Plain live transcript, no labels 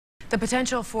The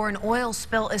potential for an oil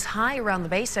spill is high around the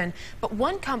basin, but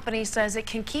one company says it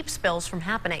can keep spills from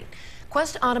happening.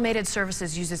 Quest Automated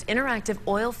Services uses interactive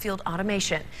oil field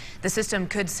automation. The system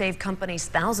could save companies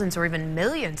thousands or even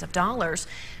millions of dollars.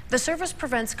 The service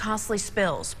prevents costly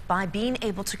spills by being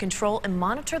able to control and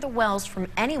monitor the wells from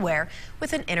anywhere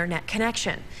with an internet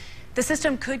connection. The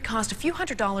system could cost a few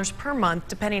 $100s per month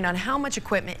depending on how much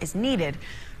equipment is needed.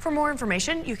 For more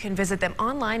information, you can visit them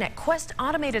online at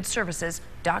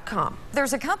questautomatedservices.com.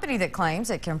 There's a company that claims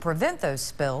it can prevent those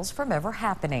spills from ever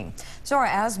happening. Zora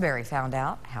Asbury found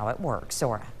out how it works.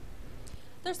 Zora.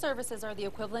 Their services are the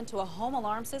equivalent to a home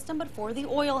alarm system, but for the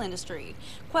oil industry.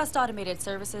 Quest Automated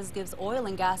Services gives oil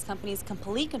and gas companies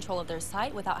complete control of their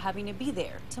site without having to be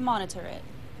there to monitor it.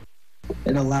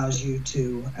 It allows you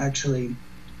to actually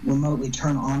remotely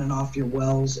turn on and off your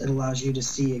wells. It allows you to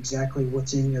see exactly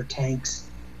what's in your tanks,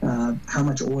 how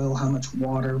much oil, how much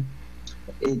water,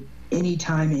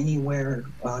 anytime, anywhere,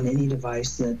 on any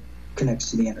device that connects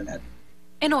to the internet.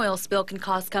 An oil spill can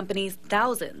cost companies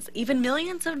thousands, even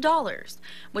millions of dollars,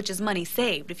 which is money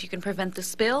saved if you can prevent the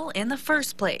spill in the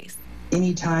first place.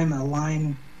 Anytime a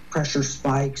line pressure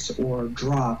spikes or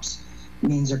drops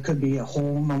means there could be a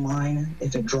hole in the line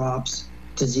if it drops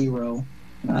to zero,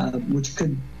 which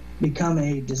could become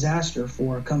a disaster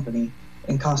for a company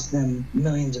and cost them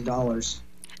millions of dollars.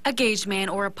 A gauge man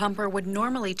or a pumper would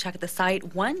normally check the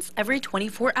site once every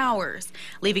 24 hours,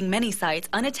 leaving many sites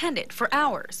unattended for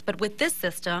hours. But with this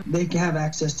system, they can have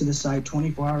access to the site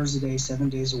 24 hours a day, 7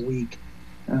 days a week.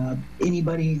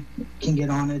 Anybody can get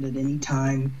on it at any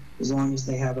time as long as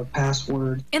they have a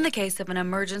password. In the case of an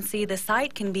emergency, the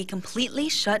site can be completely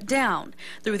shut down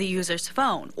through the user's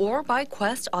phone or by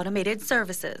Quest Automated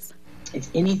Services. If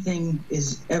anything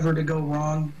is ever to go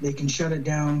wrong, they can shut it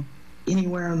down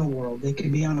anywhere in the world. They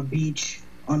could be on a beach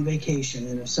on vacation,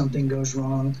 and if something goes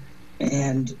wrong,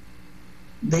 and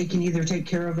they can either take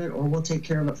care of it or we'll take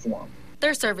care of it for them.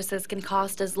 Their services can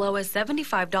cost as low as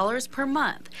 $75 per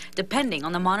month, depending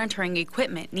on the monitoring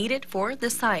equipment needed for the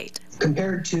site.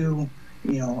 Compared to,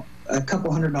 a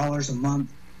couple $100s a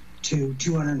month to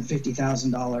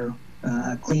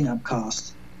 $250,000 cleanup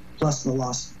cost, plus the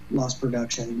lost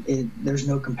production, there's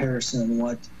no comparison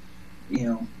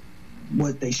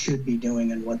what they should be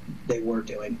doing and what they were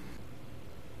doing.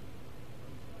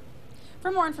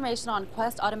 For more information on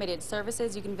Quest Automated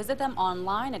Services, you can visit them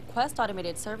online at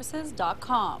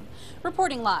questautomatedservices.com.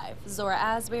 Reporting live, Zora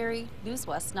Asbury, News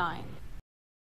West 9.